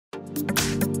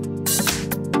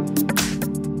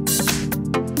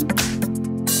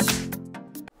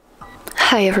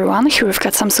Hi everyone, here we've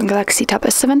got Samsung Galaxy Tab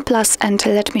S7 Plus, and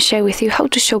let me share with you how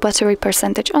to show battery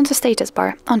percentage on the status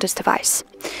bar on this device.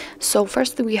 So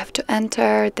firstly we have to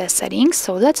enter the settings,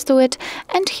 so let's do it,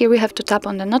 and here we have to tap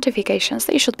on the notifications.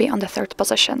 They should be on the third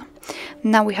position.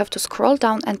 Now we have to scroll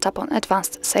down and tap on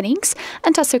advanced settings,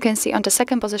 and as you can see on the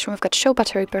second position we've got show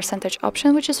battery percentage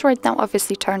option, which is right now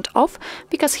obviously turned off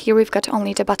because here we've got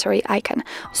only the battery icon.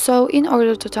 So in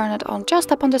order to turn it on, just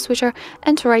tap on the switcher,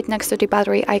 and right next to the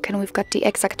battery icon we've got the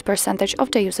exact percentage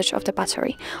of the usage of the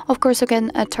battery. Of course you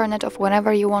can turn it off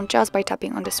whenever you want just by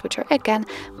tapping on the switcher again,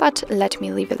 but let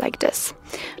me leave it like this.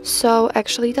 So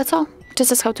actually that's all.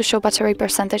 This is how to show battery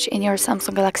percentage in your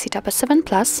Samsung Galaxy Tab S7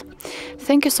 Plus.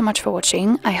 Thank you so much for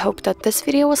watching. I hope that this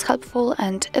video was helpful,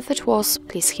 and if it was,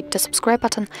 please hit the subscribe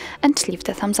button and leave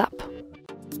the thumbs up.